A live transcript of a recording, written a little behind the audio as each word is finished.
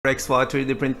CoreXY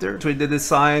 3D printer. 3D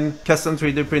design, custom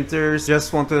 3D printers,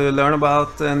 just want to learn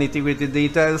about nitty-gritty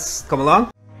details, come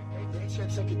along.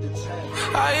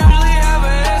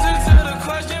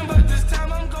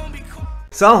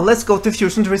 So let's go to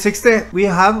Fusion 360. We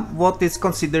have what is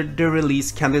considered the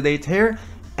release candidate here,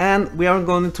 and we are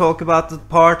going to talk about the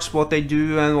parts, what they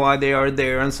do and why they are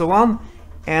there and so on.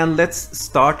 And let's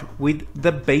start with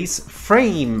the base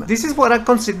frame. This is what I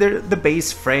consider the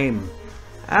base frame,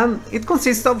 and it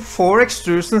consists of 4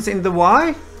 extrusions in the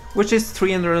Y, which is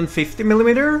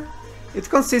 350mm. It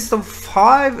consists of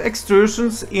 5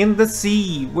 extrusions in the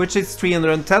Z, which is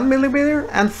 310mm,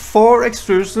 and 4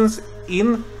 extrusions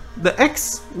in the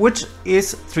X, which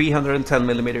is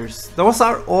 310mm. Those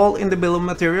are all in the bill of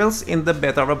materials in the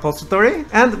beta repository,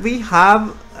 and we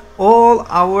have all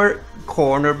our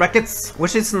corner brackets,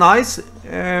 which is nice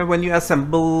when you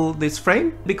assemble this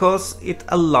frame, because it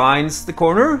aligns the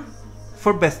corner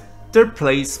for better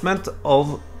placement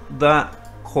of the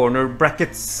corner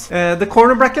brackets. The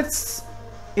corner brackets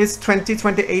is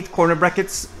 28 corner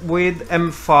brackets with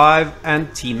M5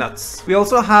 and T-nuts. We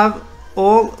also have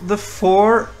all the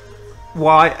 4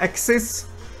 Y-axis.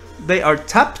 They are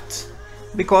tapped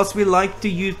because we like to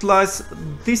utilize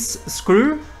this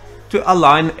screw to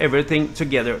align everything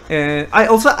together. I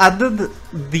also added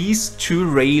these 2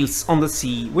 rails on the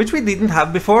C, which we didn't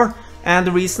have before, and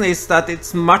the reason is that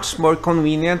it's much more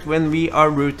convenient when we are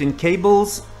routing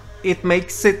cables. It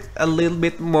makes it a little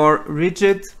bit more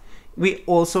rigid. We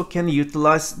also can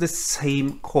utilize the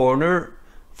same corner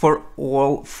for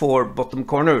all 4 bottom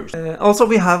corners. Also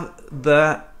we have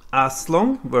the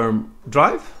as-long worm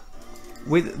drive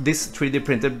with this 3D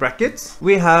printed bracket.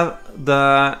 We have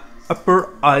the upper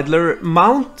idler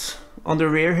mount on the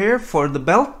rear here for the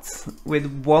belt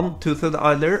with 1 toothed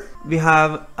idler. We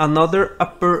have another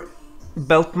upper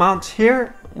belt mount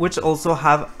here, which also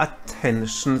have a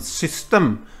tension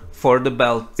system for the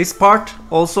belt. This part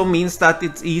also means that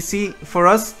it's easy for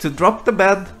us to drop the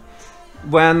bed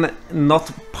when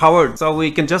not powered, so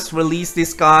we can just release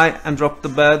this guy and drop the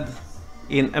bed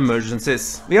in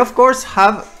emergencies. We of course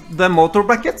have the motor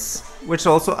brackets, which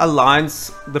also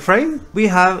aligns the frame. We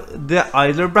have the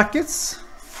idler brackets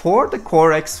for the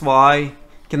CoreXY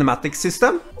kinematic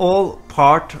system, all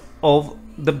part of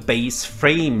the base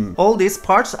frame. All these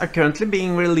parts are currently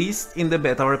being released in the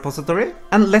beta repository,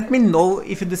 and let me know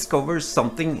if you discover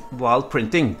something while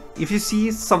printing. If you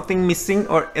see something missing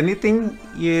or anything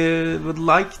you would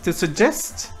like to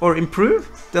suggest or improve,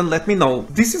 then let me know.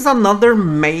 This is another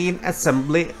main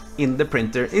assembly in the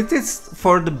printer. It is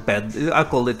for the bed. I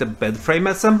call it the bed frame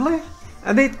assembly,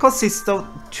 and it consists of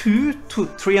 2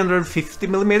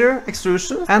 350mm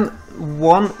extrusions and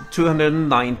 1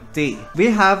 290. We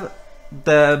have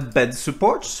the bed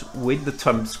supports with the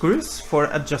thumb screws for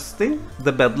adjusting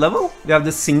the bed level. We have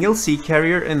the single C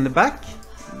carrier in the back.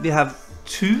 We have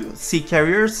 2 C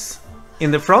carriers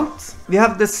in the front. We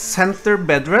have the center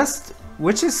bed rest,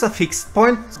 which is a fixed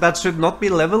point that should not be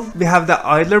leveled. We have the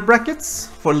idler brackets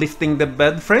for lifting the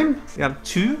bed frame. We have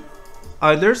 2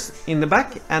 idlers in the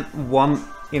back and 1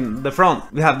 in the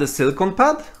front. We have the silicone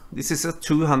pad. This is a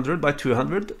 200 by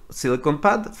 200 silicone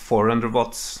pad, 400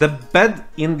 watts. The bed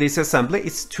in this assembly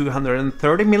is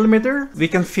 230mm. We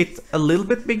can fit a little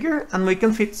bit bigger and we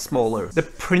can fit smaller. The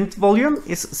print volume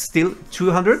is still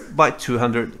 200 by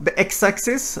 200. The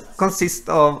x-axis consists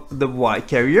of the Y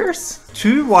carriers.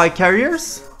 2 Y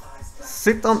carriers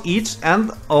sit on each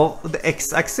end of the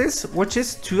x-axis, which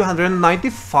is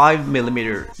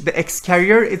 295mm. The X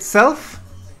carrier itself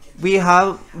we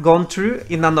have gone through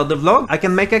in another vlog. I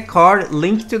can make a card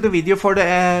link to the video for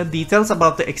the details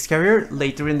about the X carrier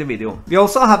later in the video. We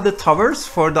also have the towers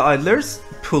for the idlers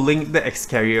pulling the X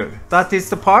carrier. That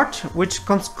is the part which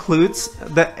concludes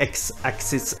the X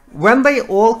axis. When they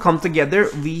all come together,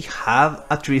 we have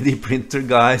a 3D printer,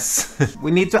 guys.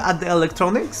 We need to add the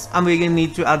electronics and we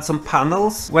need to add some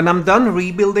panels. When I'm done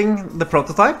rebuilding the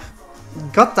prototype,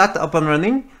 got that up and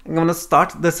running, I'm gonna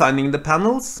start designing the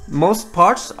panels. Most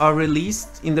parts are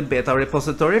released in the beta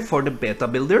repository for the beta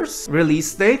builders.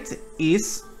 Release date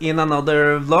is in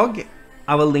another vlog.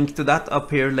 I will link to that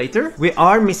up here later. We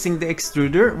are missing the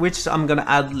extruder, which I'm gonna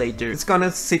add later. It's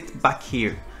gonna sit back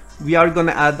here. We are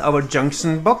gonna add our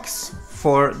junction box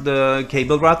for the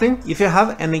cable routing. If you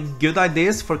have any good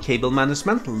ideas for cable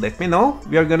management, let me know.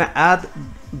 We are gonna add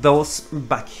those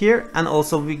back here, and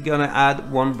also we're gonna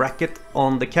add one bracket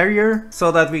on the carrier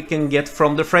so that we can get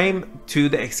from the frame to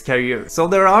the X carrier. So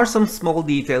there are some small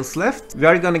details left. We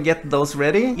are gonna get those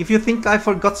ready. If you think I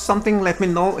forgot something, let me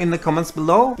know in the comments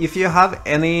below. If you have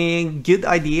any good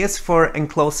ideas for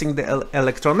enclosing the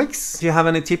electronics, if you have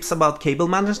any tips about cable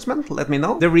management, let me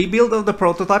know. The rebuild of the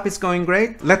prototype is going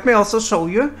great. Let me also show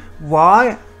you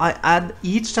why I add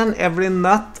each and every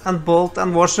nut and bolt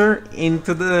and washer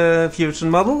into the Fusion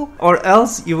model, or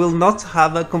else you will not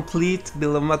have a complete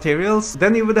bill of materials.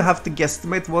 Then you would have to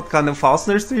guesstimate what kind of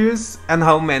fasteners to use and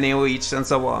how many of each and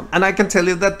so on. And I can tell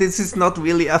you that this is not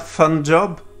really a fun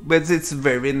job, but it's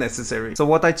very necessary. So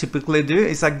what I typically do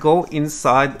is I go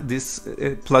inside this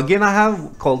plugin I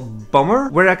have called Bomber,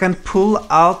 where I can pull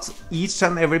out each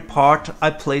and every part I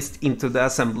placed into the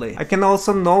assembly. I can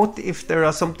also note if there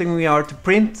are something we are to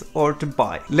print or to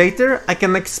buy. Later I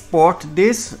can export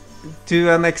this to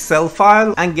an Excel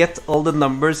file and get all the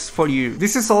numbers for you.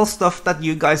 This is all stuff that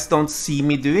you guys don't see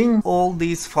me doing. All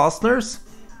these fasteners,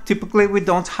 typically we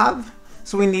don't have,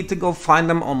 so we need to go find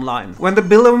them online. When the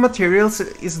bill of materials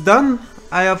is done,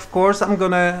 I'm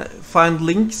gonna find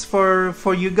links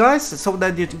for you guys so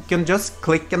that you can just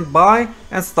click and buy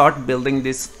and start building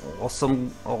this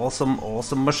awesome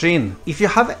machine. If you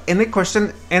have any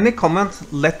question, any comment,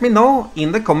 let me know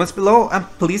in the comments below, and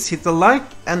please hit a like,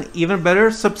 and even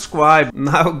better, subscribe.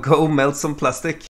 Now go melt some plastic.